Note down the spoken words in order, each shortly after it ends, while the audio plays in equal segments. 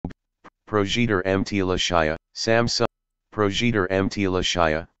Projeter MT Lashaya, Samsung, Projeter MT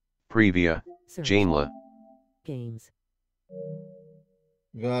Lashaya, Previa, Search. Janela. Games.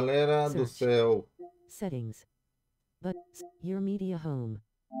 Galera do Search. céu, Settings. But your media home.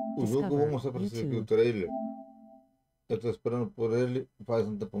 o jogo eu vou Discover. mostrar pra vocês aqui o YouTube. trailer. Eu tô esperando por ele faz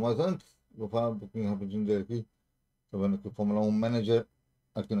um tempo, mas antes, vou falar um pouquinho rapidinho dele aqui. Tô vendo aqui o Fórmula 1 Manager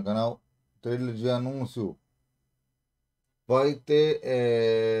aqui no canal. Trailer de anúncio. Vai ter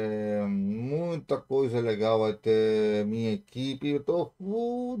muita coisa legal, vai ter minha equipe. Eu tô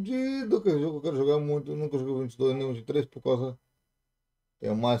fudido com esse jogo, eu quero jogar muito. Eu nunca joguei o 22 nem o 23 por causa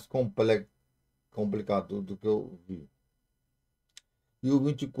é o mais complicado do que eu vi. E o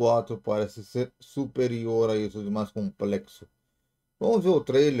 24 parece ser superior a isso, de mais complexo. Vamos ver o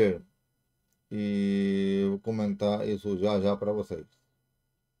trailer e eu vou comentar isso já já para vocês.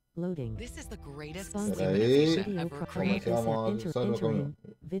 Loading. This is the greatest Sponsored. Peraí, Video ever vamos created. começar uma Enter, sai do meu caminho.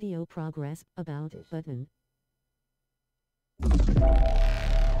 entering. Video progress. About. Button.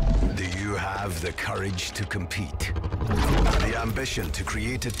 Do you have the courage to compete? The ambition to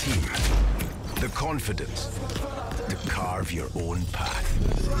create a team? The confidence to carve your own path?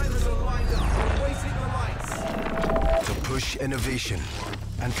 To push innovation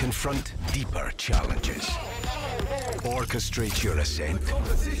and confront deeper challenges? Orchestrate your ascent?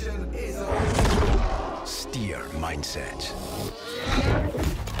 Steer mindsets?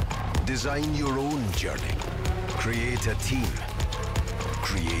 Design your own journey? Create a team?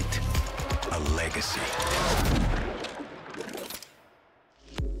 Create a legacy.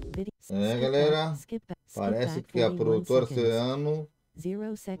 Video. Galera, Skip back. Skip parece back que a 41 produtora seconds. Oceano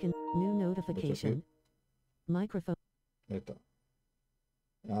 0 second. New notification. Microphone. eita,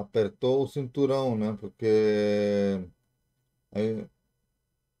 apertou o cinturão, né? Porque aí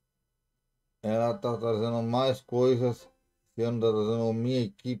ela tá trazendo mais coisas. Esse ano tá trazendo minha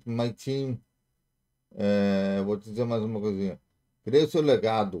equipe, my team. Vou te dizer mais uma coisinha. Crie seu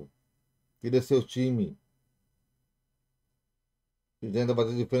legado. Crie seu time. E tenta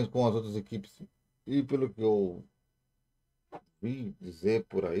bater de frente com as outras equipes. E pelo que eu vi dizer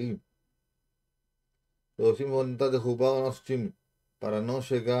por aí, os times vão tentar derrubar o nosso time para não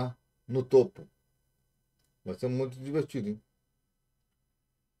chegar no topo. Vai ser muito divertido, hein?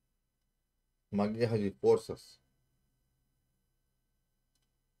 Uma guerra de forças.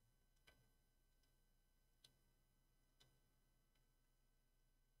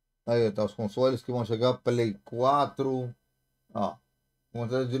 Aí tá os consoles que vão chegar. Play 4. Ó,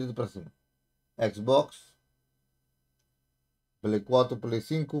 controle direito para cima. Xbox. Play 4, Play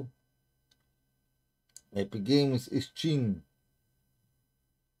 5. Epic Games, Steam.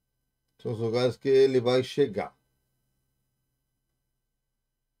 São os lugares que ele vai chegar.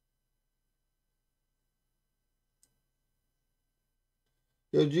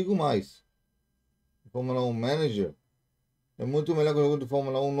 Eu digo mais. Fórmula 1 Manager é muito melhor que o jogo de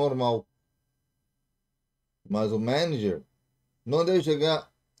Fórmula 1 normal. Mas o Manager não deve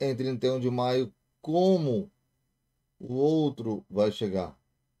chegar em 31 de maio como o outro vai chegar.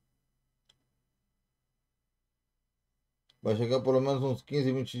 Vai chegar pelo menos uns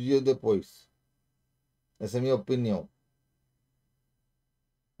 15, 20 dias depois. Essa é a minha opinião.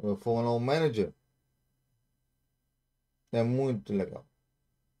 O Fórmula 1 Manager é muito legal.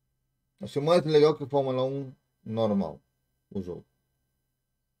 Achei mais legal que o Fórmula 1 normal, o jogo.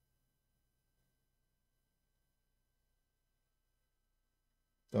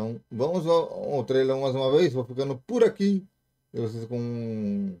 Então, vamos ao trailer mais uma vez. Vou ficando por aqui. E vocês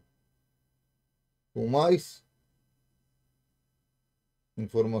com mais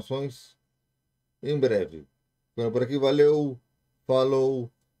informações em breve. Ficando por aqui, valeu,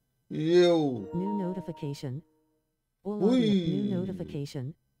 falou e eu New notification. All Ui. audio. New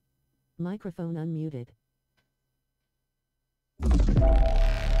notification. Microphone unmuted.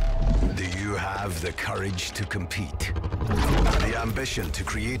 Do you have the courage to compete? The ambition to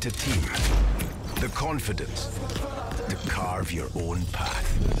create a team? The confidence to carve your own path?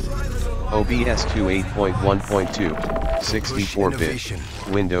 OBS 28.1.2, Push 64-bit, innovation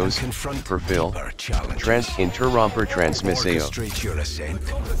Windows, and confront Perfil, deeper challenges? Interromper Transmisseo. Orchestrate your ascent?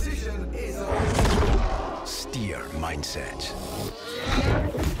 Steer mindsets?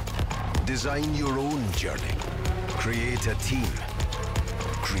 Design your own journey? Create a team?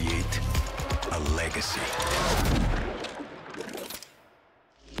 Create a legacy?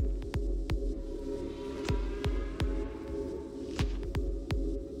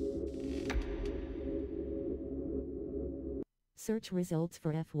 Search results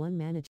for F1 Manager.